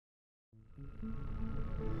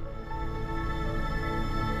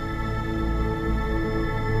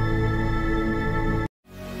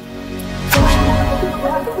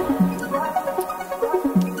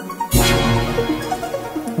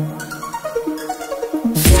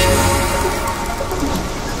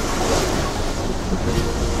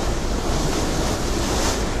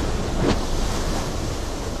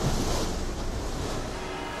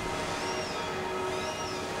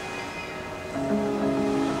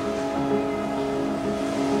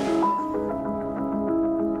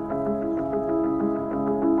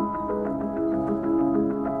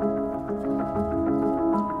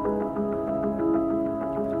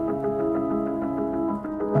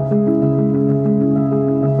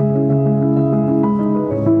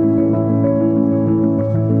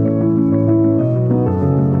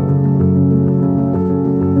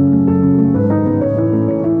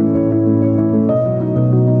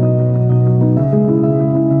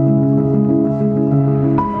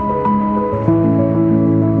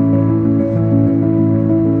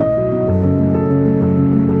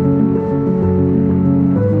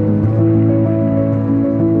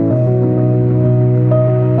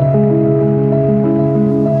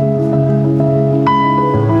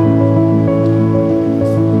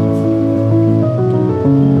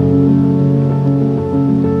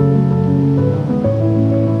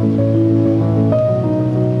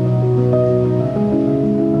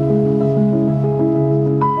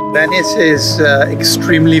Venice is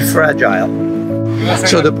extremely fragile.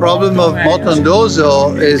 So the problem of Moto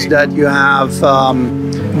Ondoso is that you have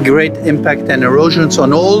great impact and erosions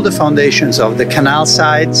on all the foundations of the canal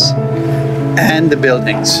sides and the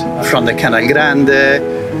buildings, from the Canal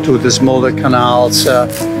Grande to the smaller canals,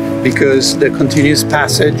 because the continuous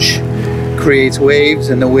passage creates waves,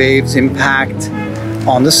 and the waves impact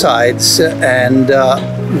on the sides, and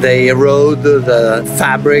they erode the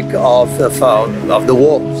fabric of the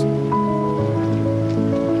walls.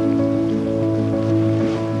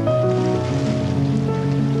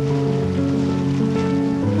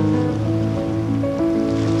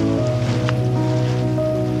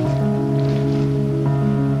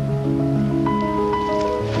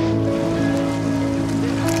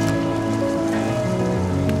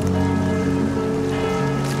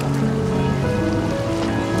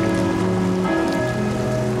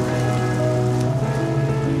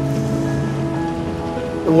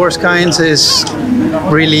 The worst kinds is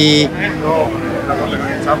really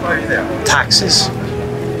taxis,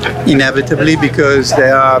 inevitably, because they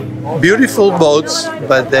are beautiful boats,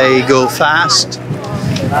 but they go fast,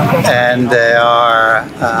 and they are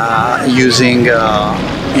using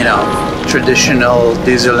traditional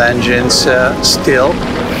diesel engines still.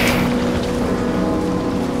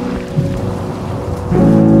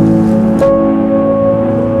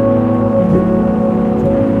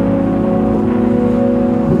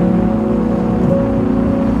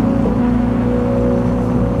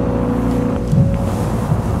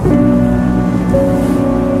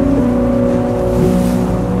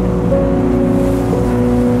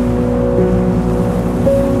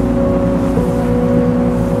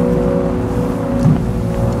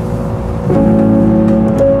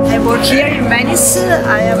 Here in Venice,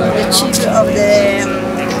 I am the chief of the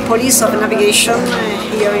police of navigation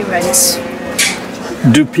here in Venice.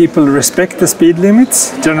 Do people respect the speed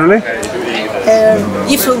limits generally?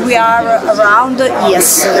 If we are around,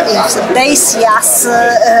 yes. If they see us,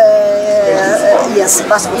 yes.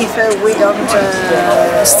 But if we don't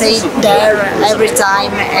stay there every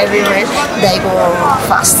time, everywhere, they go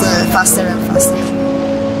faster and faster.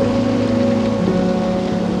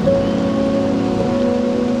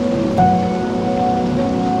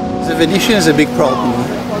 The Venetian is a big problem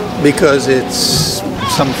because it's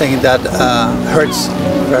something that hurts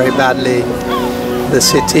very badly the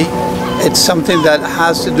city. It's something that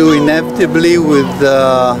has to do inevitably with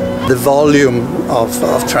the volume of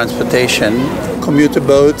transportation. Commuter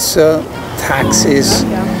boats, taxis,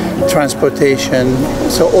 transportation.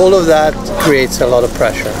 So all of that creates a lot of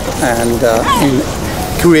pressure and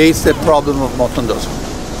creates the problem of Moto Ondoso.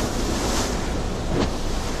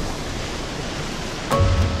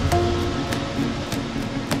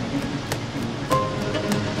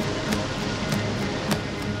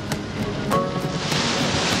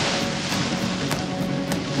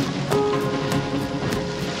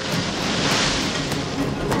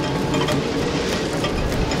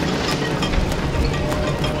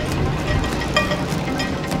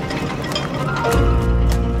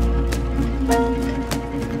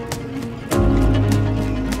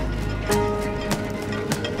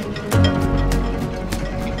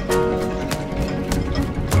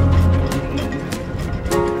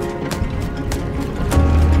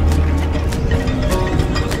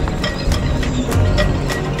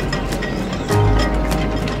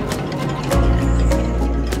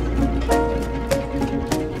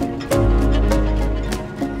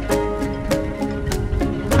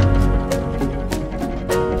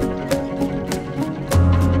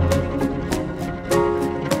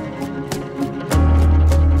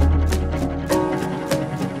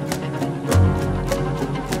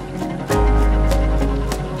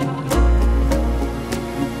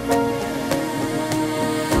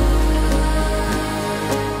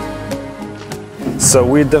 So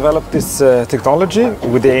we developed this technology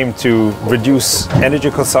with the aim to reduce energy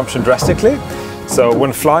consumption drastically. So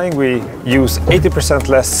when flying we use 80%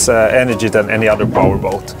 less energy than any other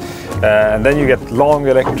powerboat. And then you get long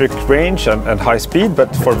electric range and high speed,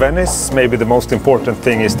 but for Venice maybe the most important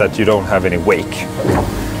thing is that you don't have any wake.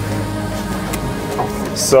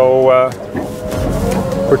 So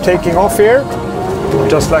we're taking off here,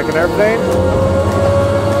 just like an airplane.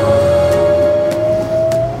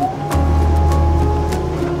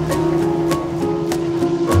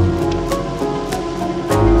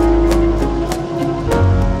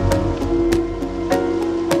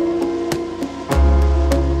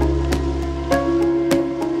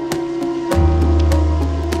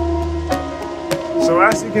 So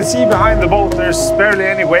as you can see behind the boat, there's barely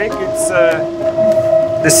any wake. It's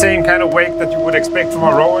the same kind of wake that you would expect from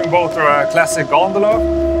a rowing boat or a classic gondola,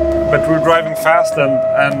 but we're driving fast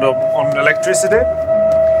and on electricity.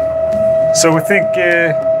 So we think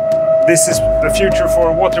this is the future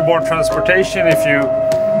for waterborne transportation if you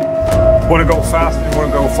want to go fast and you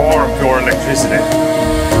want to go far on pure electricity.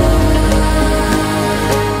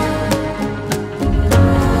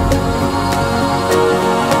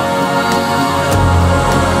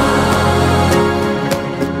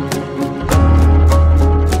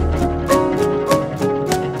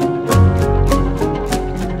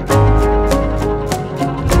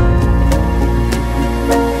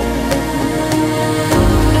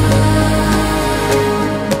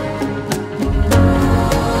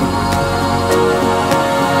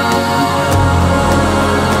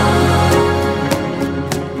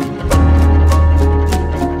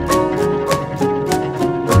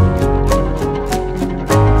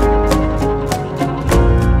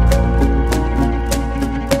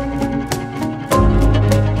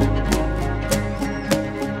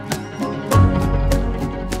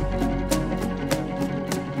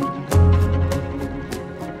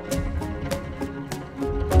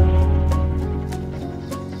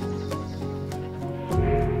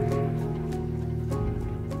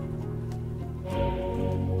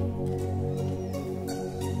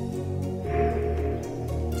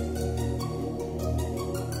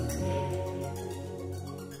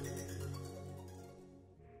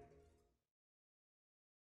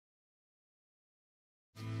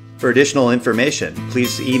 For additional information,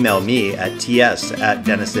 please email me at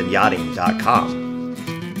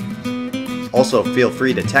ts@denisonyachting.com. Also, feel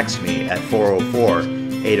free to text me at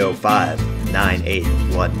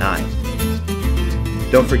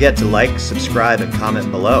 404-805-9819. Don't forget to like, subscribe, and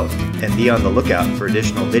comment below, and be on the lookout for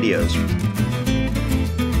additional videos